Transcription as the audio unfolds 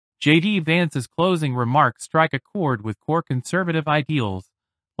JD Vance's closing remarks strike a chord with core conservative ideals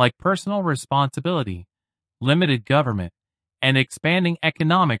like personal responsibility, limited government, and expanding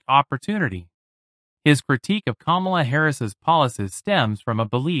economic opportunity. His critique of Kamala Harris's policies stems from a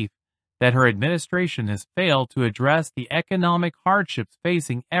belief that her administration has failed to address the economic hardships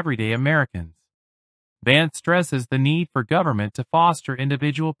facing everyday Americans. Vance stresses the need for government to foster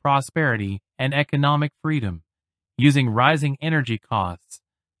individual prosperity and economic freedom, using rising energy costs,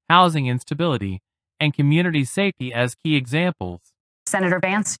 housing instability, and community safety as key examples. Senator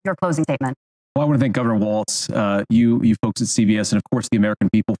Vance, your closing statement. Well, I want to thank Governor Walz, you folks at CBS, and of course the American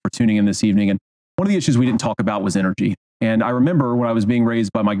people for tuning in this evening. And one of the issues we didn't talk about was energy. And I remember when I was being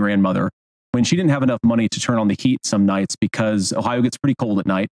raised by my grandmother, when she didn't have enough money to turn on the heat some nights because Ohio gets pretty cold at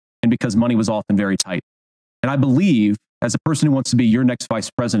night and because money was often very tight. And I believe, as a person who wants to be your next vice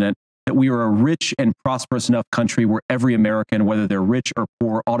president, that we are a rich and prosperous enough country where every American, whether they're rich or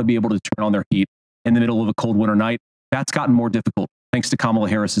poor, ought to be able to turn on their heat in the middle of a cold winter night. That's gotten more difficult thanks to Kamala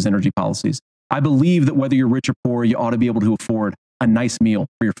Harris's energy policies. I believe that whether you're rich or poor, you ought to be able to afford a nice meal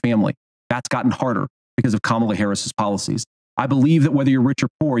for your family. That's gotten harder because of Kamala Harris's policies. I believe that whether you're rich or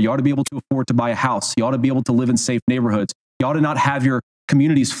poor, you ought to be able to afford to buy a house. You ought to be able to live in safe neighborhoods. You ought to not have your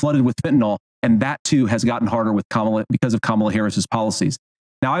communities flooded with fentanyl. And that too has gotten harder with because of Kamala Harris's policies.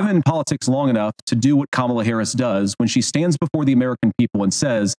 Now, I've been in politics long enough to do what Kamala Harris does when she stands before the American people and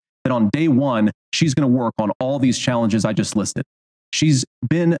says that on day one, she's going to work on all these challenges I just listed. She's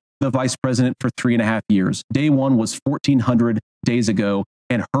been the vice president for 3.5 years. Day one was 1,400 days ago,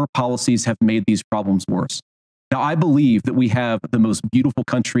 and her policies have made these problems worse. Now, I believe that we have the most beautiful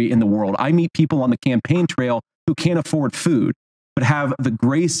country in the world. I meet people on the campaign trail who can't afford food, but have the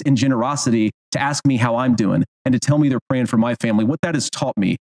grace and generosity to ask me how I'm doing and to tell me they're praying for my family. What that has taught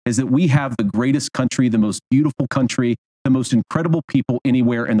me is that we have the greatest country, the most beautiful country, the most incredible people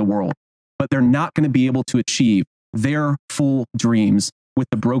anywhere in the world. But they're not going to be able to achieve their full dreams with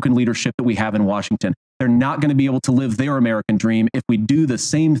the broken leadership that we have in Washington. They're not going to be able to live their American dream if we do the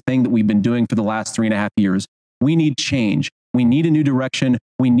same thing that we've been doing for the last 3.5 years. We need change. We need a new direction.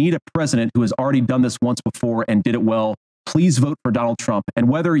 We need a president who has already done this once before and did it well. Please vote for Donald Trump. And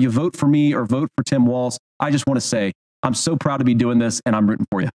whether you vote for me or vote for Tim Walz, I just want to say I'm so proud to be doing this and I'm rooting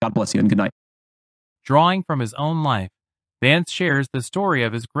for you. God bless you and good night. Drawing from his own life, Vance shares the story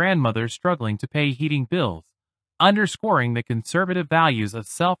of his grandmother struggling to pay heating bills, underscoring the conservative values of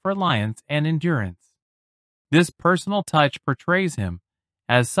self-reliance and endurance. This personal touch portrays him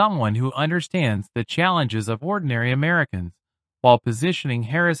as someone who understands the challenges of ordinary Americans while positioning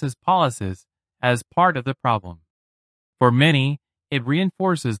Harris's policies as part of the problem. For many, it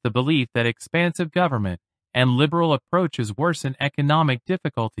reinforces the belief that expansive government and liberal approaches worsen economic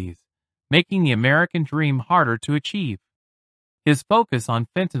difficulties, making the American dream harder to achieve. His focus on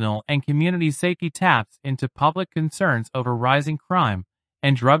fentanyl and community safety taps into public concerns over rising crime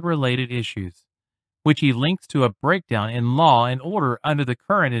and drug-related issues, which he links to a breakdown in law and order under the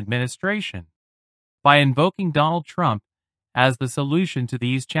current administration. By invoking Donald Trump as the solution to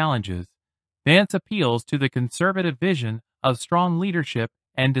these challenges, Vance appeals to the conservative vision of strong leadership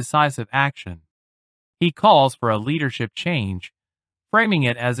and decisive action. He calls for a leadership change, framing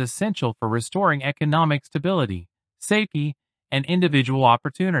it as essential for restoring economic stability, safety, and individual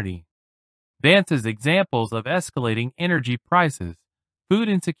opportunity. Vance's examples of escalating energy prices, food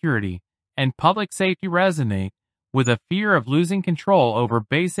insecurity, and public safety resonate with a fear of losing control over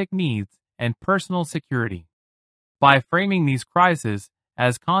basic needs and personal security. By framing these crises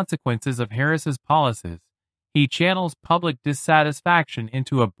as consequences of Harris's policies, he channels public dissatisfaction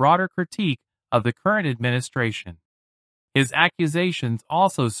into a broader critique of the current administration. His accusations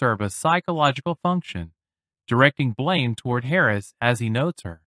also serve a psychological function, directing blame toward Harris as he notes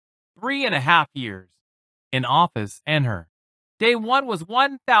her 3.5 years in office and her day one was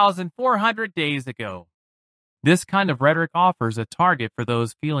 1,400 days ago. This kind of rhetoric offers a target for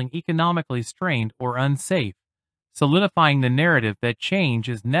those feeling economically strained or unsafe, solidifying the narrative that change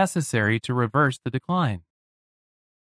is necessary to reverse the decline.